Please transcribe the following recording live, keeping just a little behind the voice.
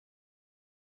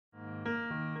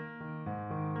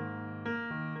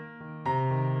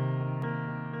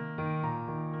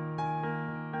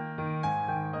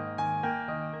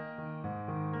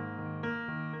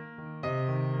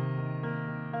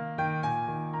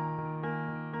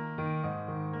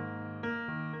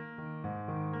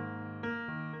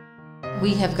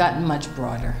We have gotten much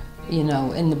broader. You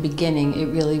know, in the beginning, it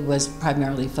really was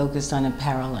primarily focused on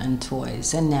apparel and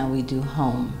toys, and now we do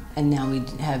home, and now we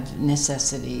have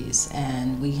necessities,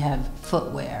 and we have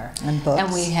footwear. And books.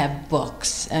 And we have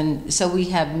books. And so we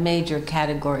have major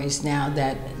categories now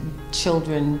that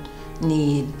children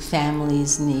need,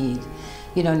 families need.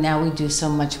 You know, now we do so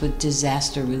much with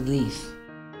disaster relief.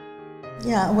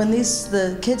 Yeah, when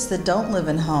the kids that don't live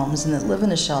in homes and that live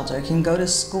in a shelter can go to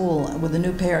school with a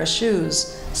new pair of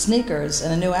shoes, sneakers,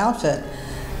 and a new outfit,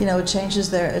 you know, it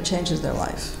changes their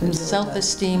life. Really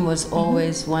Self-esteem was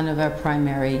always one of our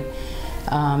primary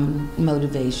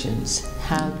motivations.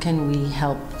 How can we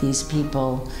help these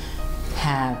people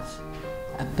have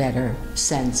a better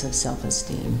sense of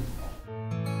self-esteem?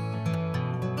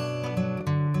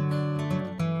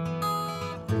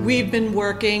 We've been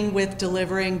working with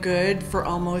Delivering Good for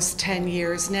almost 10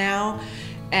 years now,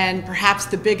 and perhaps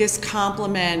the biggest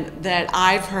compliment that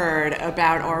I've heard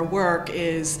about our work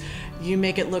is, you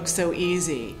make it look so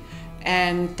easy.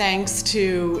 And thanks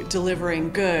to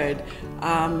Delivering Good,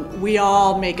 we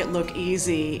all make it look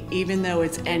easy, even though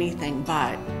it's anything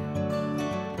but.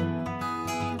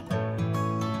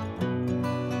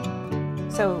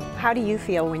 So how do you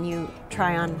feel when you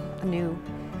try on a new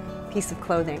piece of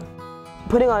clothing?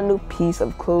 Putting on a new piece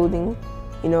of clothing,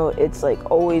 you know, it's like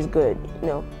always good, you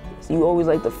know. So you always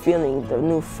like the feeling, the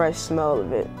new fresh smell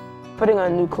of it. Putting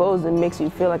on new clothes, it makes you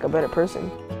feel like a better person.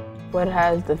 What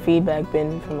has the feedback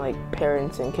been from like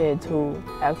parents and kids who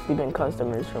actually been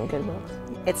customers from K.I.D.S?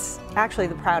 It's actually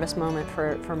the proudest moment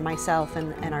for myself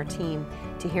and our team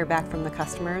to hear back from the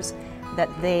customers that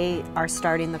they are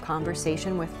starting the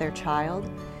conversation with their child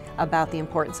about the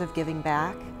importance of giving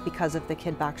back because of the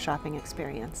Kid Box shopping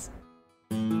experience.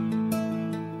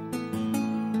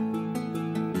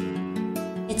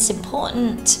 It's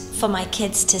important for my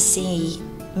kids to see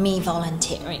me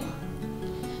volunteering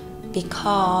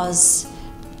because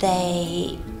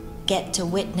they get to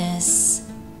witness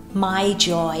my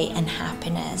joy and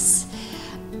happiness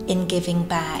in giving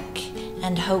back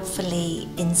and hopefully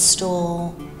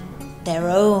install their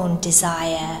own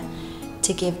desire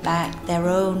to give back their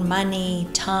own money,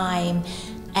 time,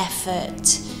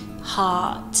 effort,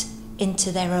 heart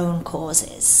into their own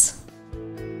causes.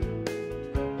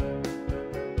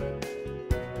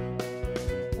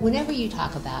 Whenever you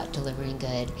talk about Delivering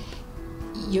Good,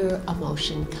 your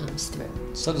emotion comes through.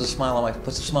 So does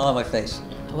puts a smile on my face.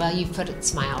 Well, you've put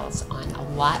smiles on a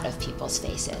lot of people's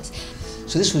faces.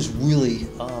 So this was really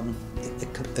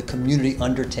a community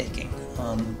undertaking.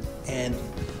 And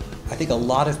I think a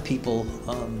lot of people,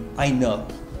 I know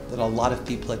that a lot of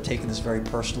people have taken this very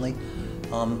personally.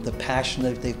 The passion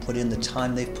that they've put in, the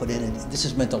time they've put in, and this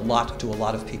has meant a lot to a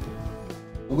lot of people.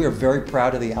 We are very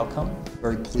proud of the outcome,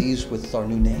 very pleased with our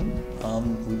new name.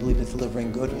 We believe that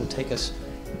Delivering Good will take us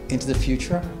into the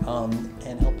future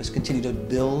and help us continue to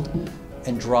build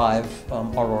and drive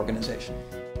our organization.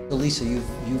 So Lisa,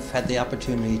 you've had the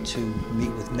opportunity to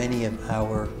meet with many of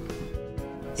our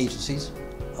agencies,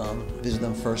 visit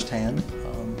them firsthand,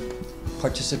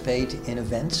 participate in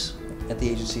events at the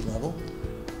agency level.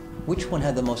 Which one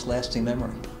had the most lasting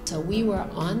memory? So we were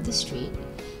on the street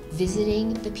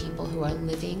visiting the people who are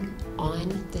living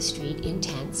on the street in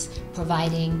tents,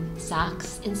 providing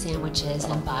socks and sandwiches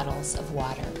and bottles of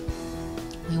water.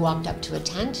 We walked up to a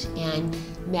tent and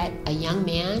met a young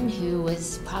man who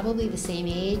was probably the same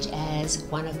age as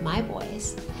one of my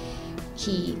boys.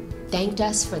 He thanked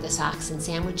us for the socks and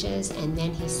sandwiches, and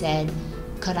then he said,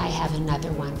 "Could I have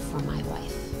another one for my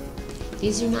wife?"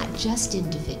 These are not just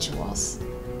individuals,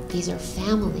 these are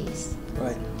families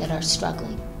that are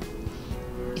struggling.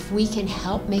 If we can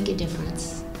help make a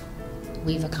difference,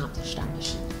 we've accomplished our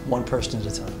mission. One person at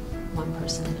a time. One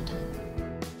person at a time.